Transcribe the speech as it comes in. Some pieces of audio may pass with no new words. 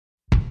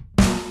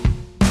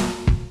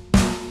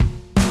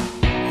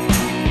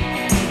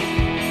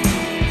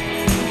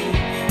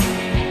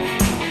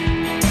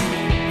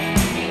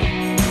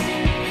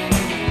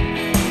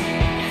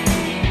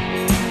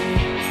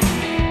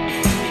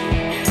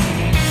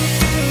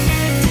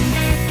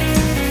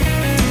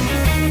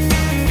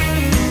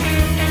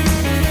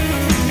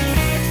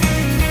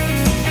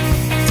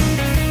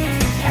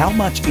how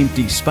much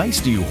empty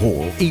space do you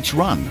haul each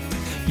run?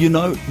 You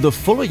know, the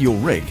fuller your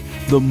rig,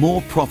 the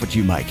more profit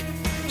you make.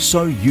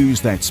 So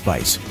use that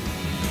space.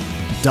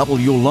 Double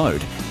your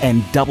load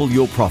and double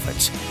your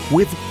profits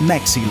with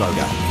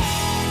Maxiloda.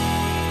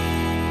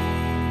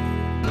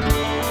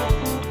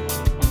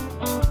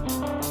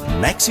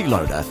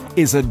 Maxiloda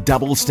is a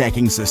double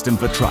stacking system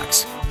for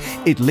trucks.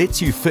 It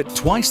lets you fit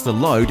twice the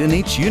load in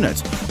each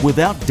unit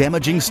without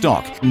damaging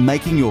stock,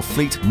 making your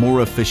fleet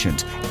more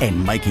efficient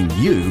and making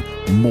you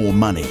more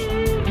money.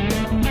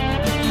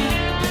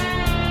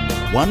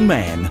 1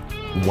 man,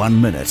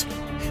 1 minute.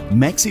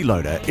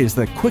 Maxiloda is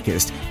the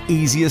quickest,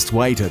 easiest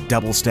way to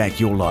double stack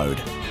your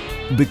load.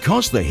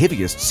 Because the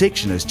heaviest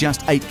section is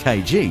just 8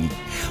 kg,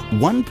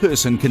 one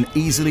person can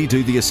easily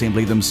do the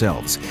assembly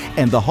themselves,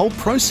 and the whole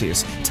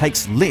process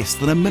takes less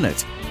than a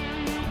minute.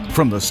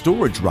 From the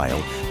storage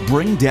rail,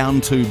 bring down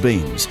 2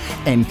 beams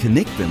and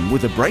connect them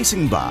with a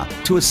bracing bar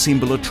to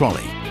assemble a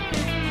trolley.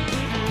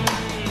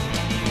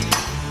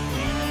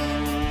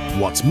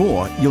 What's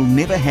more, you'll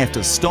never have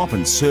to stop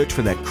and search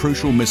for that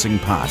crucial missing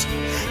part,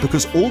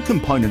 because all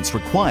components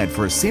required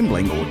for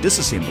assembling or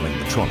disassembling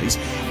the trolleys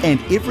and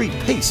every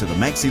piece of the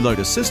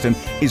Maxiloda system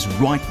is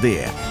right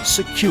there,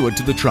 secured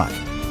to the truck.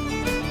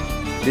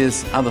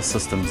 There's other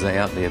systems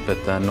out there,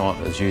 but they're not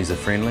as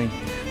user-friendly.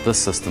 This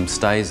system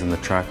stays in the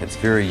truck. It's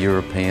very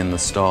European, the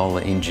style,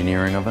 the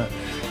engineering of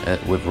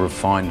it. We've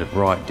refined it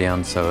right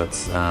down so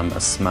it's a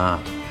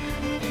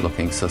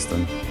smart-looking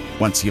system.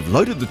 Once you've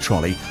loaded the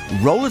trolley,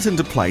 roll it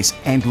into place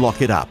and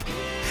lock it up.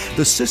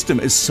 The system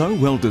is so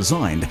well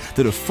designed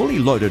that a fully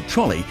loaded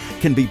trolley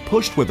can be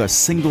pushed with a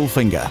single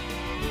finger.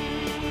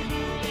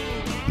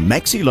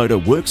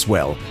 Maxiloda works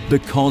well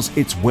because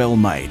it's well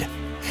made.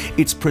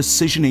 It's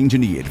precision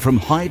engineered from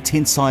high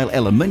tensile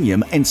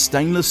aluminium and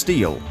stainless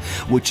steel,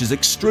 which is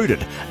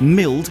extruded,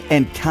 milled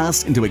and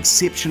cast into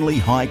exceptionally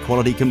high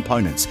quality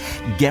components,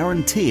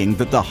 guaranteeing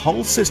that the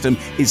whole system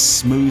is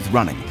smooth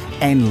running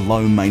and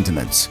low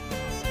maintenance.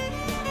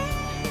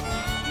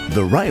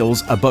 The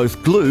rails are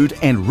both glued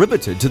and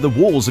riveted to the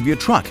walls of your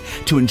truck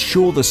to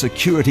ensure the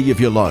security of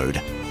your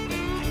load.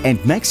 And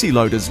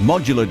Maxiloda's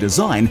modular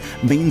design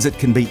means it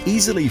can be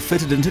easily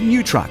fitted into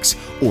new trucks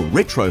or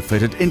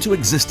retrofitted into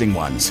existing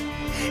ones.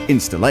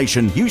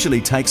 Installation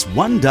usually takes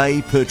 1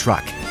 day per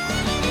truck.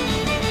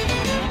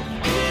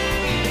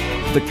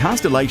 The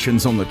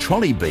castellations on the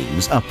trolley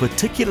beams are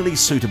particularly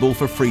suitable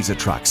for freezer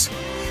trucks.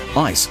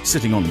 Ice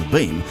sitting on the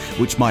beam,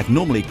 which might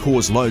normally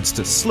cause loads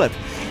to slip,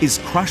 is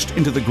crushed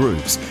into the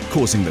grooves,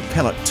 causing the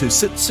pallet to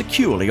sit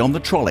securely on the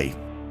trolley.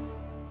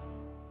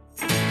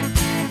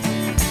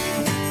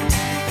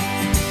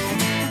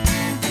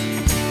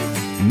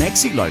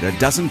 Maxiloda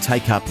doesn't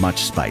take up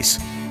much space.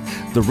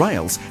 The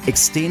rails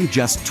extend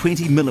just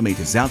 20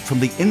 millimeters out from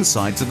the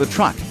insides of the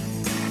truck.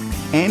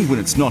 And when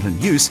it's not in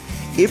use,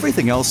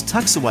 everything else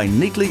tucks away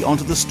neatly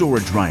onto the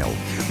storage rail,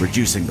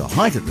 reducing the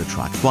height of the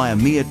truck by a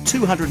mere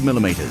 200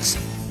 millimeters.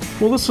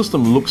 Well, this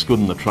system looks good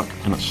in the truck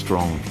and it's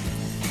strong.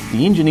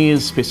 The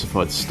engineers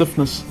specified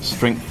stiffness,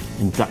 strength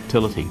and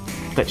ductility.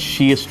 That's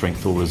shear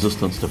strength or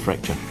resistance to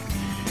fracture.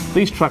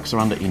 These trucks are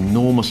under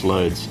enormous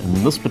loads, and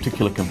this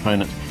particular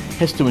component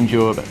has to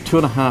endure about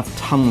 2.5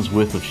 tons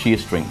worth of shear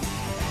strength.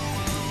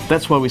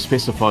 That's why we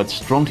specified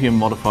strontium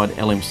modified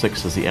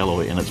LM6 as the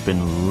alloy, and it's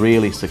been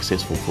really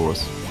successful for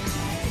us.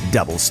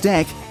 Double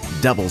stack,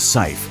 double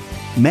safe.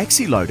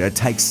 Maxiloda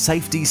takes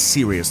safety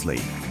seriously.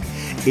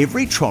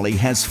 Every trolley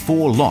has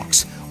 4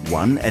 locks,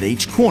 1 at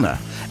each corner,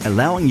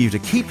 allowing you to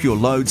keep your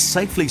load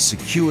safely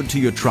secured to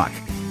your truck.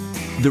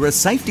 There are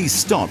safety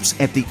stops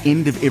at the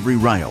end of every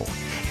rail,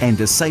 and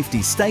a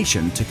safety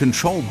station to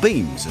control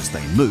beams as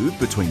they move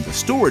between the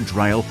storage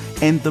rail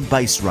and the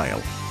base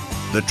rail.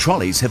 The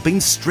trolleys have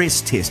been stress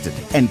tested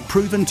and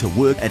proven to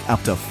work at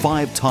up to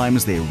 5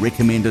 times their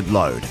recommended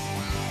load.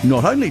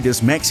 Not only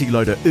does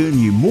Maxiloda earn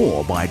you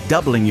more by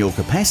doubling your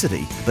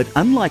capacity, but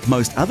unlike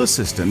most other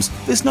systems,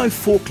 there's no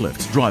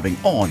forklift driving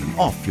on and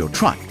off your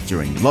truck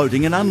during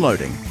loading and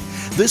unloading.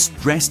 This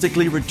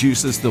drastically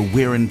reduces the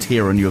wear and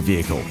tear on your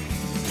vehicle.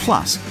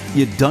 Plus,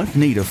 you don't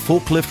need a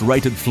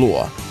forklift-rated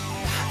floor.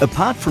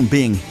 Apart from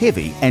being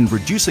heavy and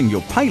reducing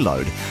your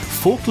payload,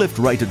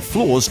 forklift-rated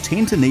floors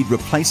tend to need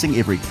replacing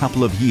every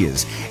couple of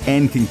years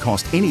and can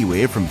cost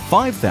anywhere from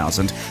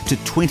 $5,000 to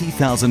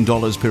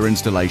 $20,000 per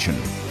installation.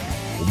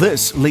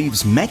 This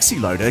leaves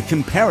Maxiloda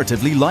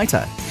comparatively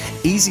lighter,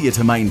 easier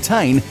to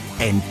maintain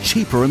and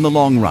cheaper in the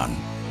long run.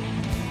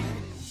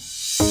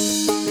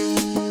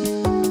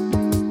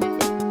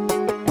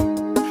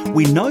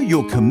 We know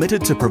you're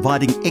committed to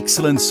providing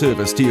excellent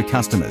service to your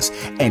customers,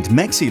 and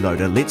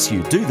Maxiloda lets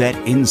you do that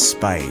in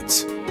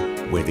spades.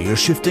 Whether you're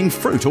shifting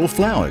fruit or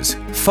flowers,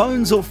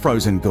 phones or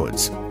frozen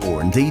goods,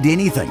 or indeed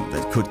anything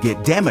that could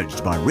get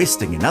damaged by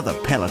resting another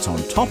pallet on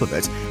top of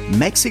it,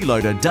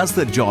 Maxiloda does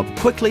the job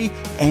quickly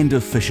and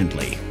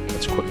efficiently.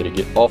 It's quicker to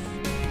get off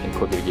and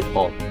quicker to get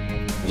on.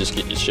 You just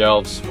get your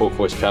shelves, fork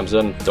hoist comes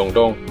in, dong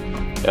dong,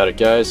 out it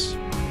goes.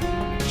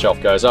 Shelf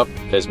goes up,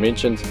 as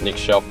mentioned, next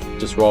shelf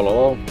just roll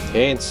along,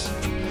 hands,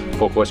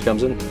 fork hoist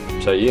comes in.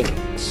 So yeah,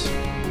 it's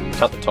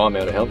cut the time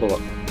out a hell of a lot.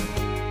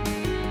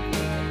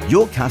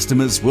 Your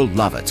customers will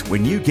love it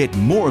when you get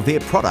more of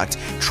their product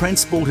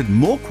transported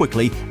more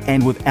quickly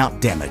and without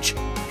damage.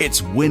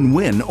 It's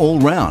win-win all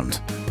round.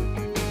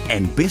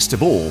 And best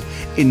of all,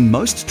 in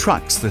most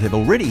trucks that have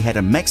already had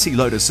a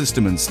Maxiloda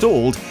system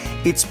installed,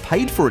 it's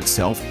paid for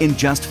itself in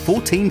just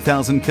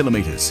 14,000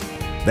 kilometres.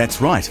 That's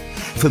right,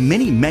 for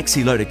many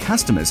Maxiloda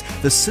customers,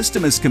 the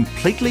system is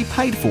completely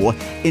paid for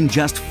in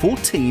just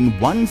 14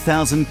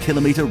 1,000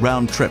 kilometre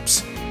round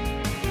trips.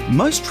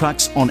 Most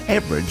trucks on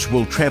average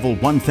will travel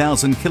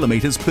 1,000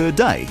 kilometres per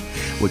day,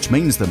 which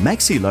means the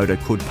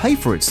Maxiloda could pay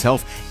for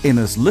itself in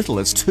as little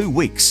as 2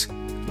 weeks.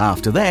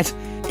 After that,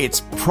 it's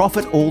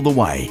profit all the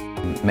way.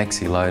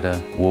 Maxiloda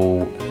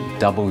will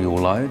double your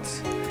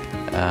loads.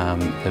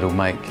 It'll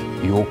make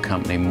your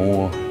company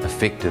more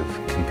effective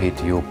compared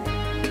to your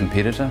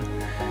competitor.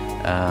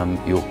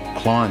 Your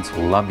clients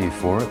will love you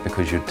for it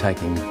because you're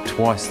taking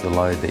twice the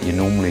load that you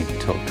normally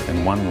took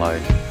in one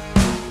load.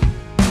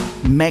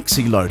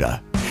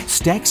 Maxiloda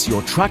stacks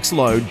your truck's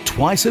load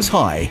twice as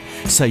high,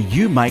 so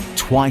you make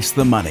twice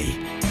the money.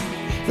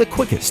 The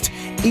quickest,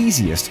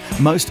 easiest,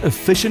 most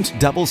efficient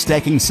double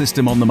stacking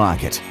system on the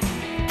market.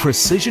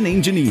 Precision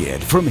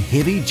engineered from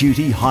heavy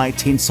duty high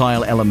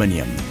tensile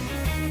aluminium.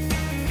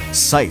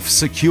 Safe,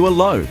 secure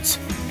loads.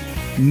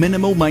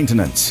 Minimal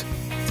maintenance.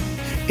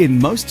 In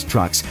most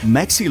trucks,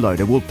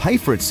 Maxiloda will pay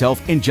for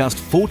itself in just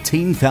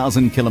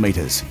 14,000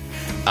 kilometres.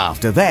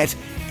 After that,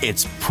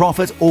 it's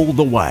profit all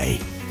the way.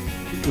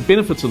 The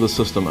benefits of the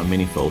system are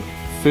manifold.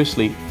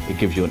 Firstly, it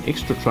gives you an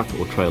extra truck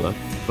or trailer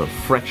for a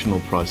fractional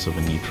price of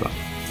a new truck.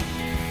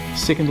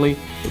 Secondly,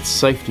 it's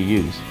safe to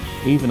use.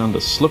 Even under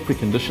slippery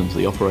conditions,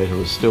 the operator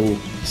is still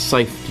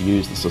safe to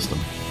use the system.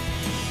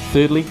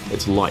 Thirdly,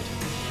 it's light.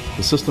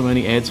 The system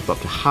only adds up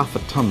to half a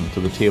tonne to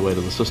the tear weight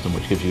of the system,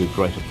 which gives you a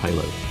greater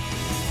payload.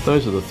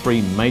 Those are the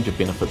three major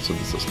benefits of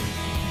the system.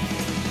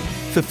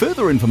 For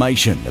further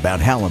information about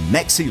how a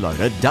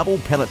Maxiloda double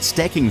pallet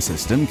stacking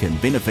system can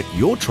benefit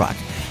your truck,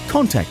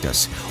 contact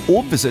us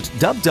or visit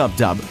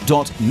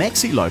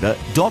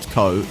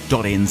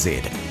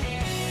www.maxiloda.co.nz.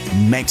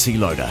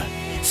 Maxiloda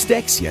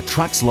stacks your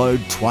truck's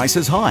load twice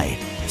as high,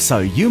 so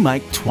you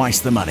make twice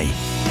the money.